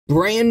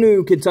Brand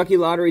new Kentucky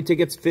Lottery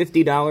tickets,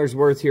 $50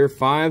 worth here,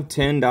 $5,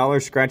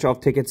 $10 scratch-off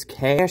tickets,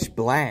 cash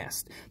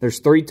blast. There's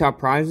 3 top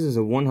prizes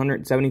of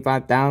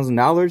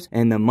 $175,000,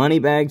 and the money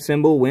bag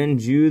symbol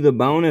wins you the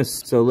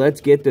bonus. So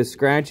let's get to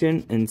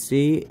scratching and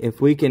see if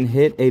we can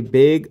hit a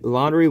big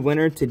lottery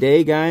winner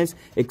today, guys.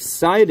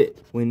 Excited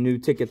when new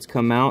tickets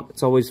come out.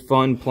 It's always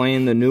fun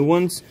playing the new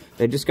ones.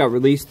 They just got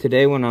released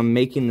today when I'm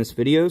making this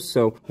video,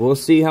 so we'll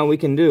see how we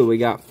can do. We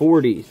got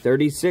 40,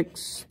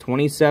 36,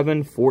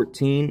 27,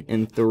 14,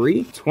 and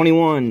 3,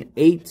 21,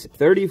 8,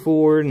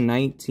 34,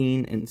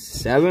 19, and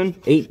 7,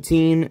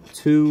 18,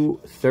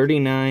 2,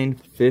 39,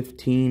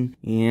 15,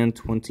 and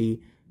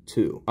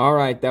 22. All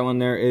right, that one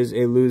there is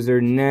a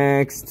loser.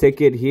 Next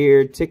ticket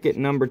here, ticket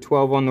number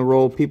 12 on the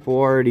roll. People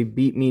already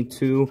beat me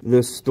to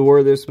the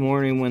store this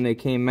morning when they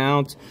came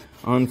out,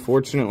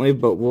 unfortunately,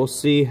 but we'll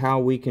see how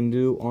we can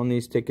do on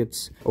these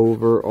tickets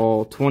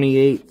overall.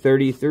 28,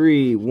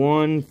 33,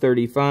 1,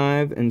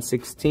 35, and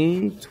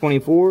 16,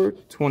 24,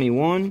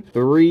 21,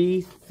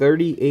 3,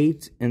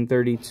 38, and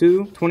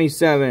 32,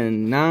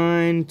 27,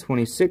 9,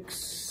 26,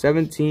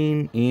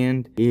 17,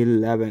 and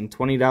 11.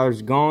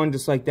 $20 gone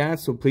just like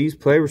that, so please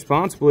play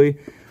responsibly.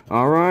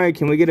 All right,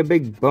 can we get a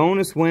big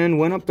bonus win?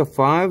 Went up to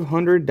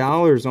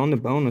 $500 on the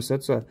bonus.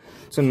 That's a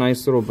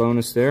nice little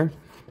bonus there.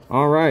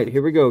 All right,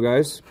 here we go,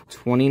 guys.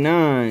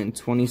 29,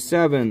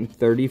 27,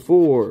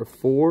 34,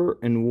 4,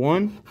 and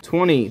 1,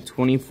 20,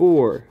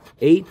 24,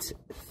 8,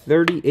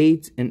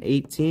 38, and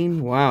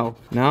 18. Wow,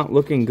 not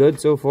looking good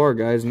so far,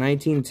 guys.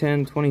 19,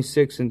 10,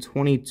 26, and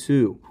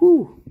 22.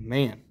 Whew,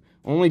 man.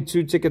 Only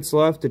 2 tickets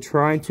left to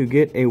try to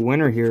get a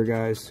winner here,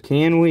 guys.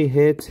 Can we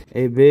hit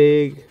a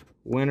big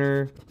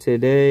winner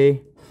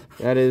today?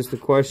 That is the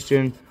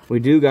question.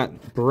 We do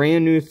got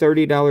brand new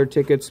 $30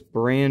 tickets,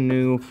 brand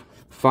new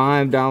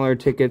 $5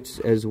 tickets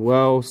as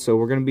well, so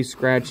we're going to be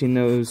scratching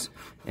those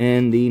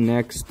in the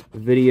next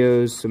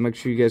videos, so make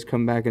sure you guys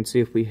come back and see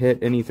if we hit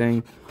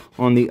anything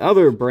on the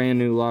other brand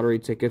new lottery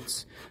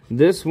tickets.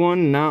 This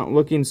one not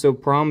looking so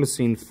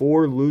promising.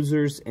 4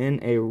 losers in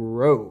a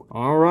row.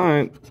 All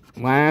right,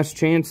 last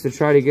chance to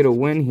try to get a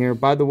win here.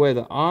 By the way,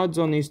 the odds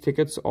on these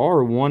tickets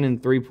are 1 in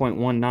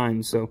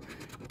 3.19, so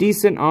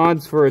decent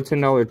odds for a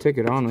 $10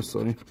 ticket,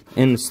 honestly.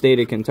 In the state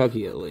of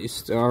Kentucky, at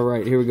least. All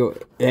right, here we go.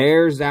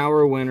 There's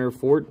our winner,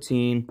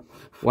 14.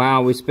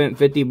 Wow, we spent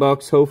 50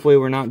 bucks. Hopefully,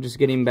 we're not just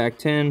getting back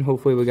 10.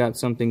 Hopefully, we got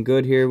something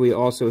good here. We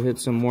also hit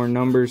some more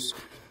numbers.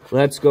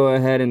 Let's go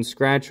ahead and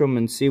scratch them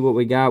and see what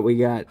we got. We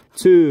got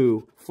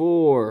 2,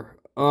 4,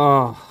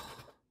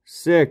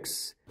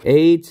 6,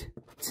 8,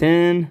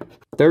 10,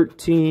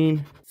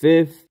 13,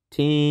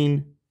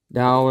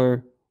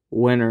 $15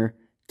 winner.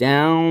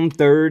 Down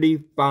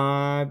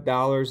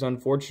 $35,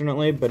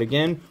 unfortunately. But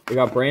again, we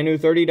got brand new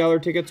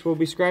 $30 tickets we'll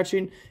be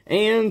scratching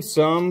and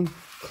some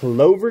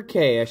Clover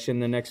cash in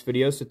the next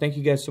video. So thank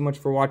you guys so much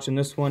for watching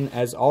this one.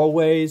 As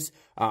always,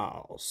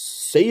 I'll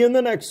see you in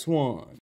the next one.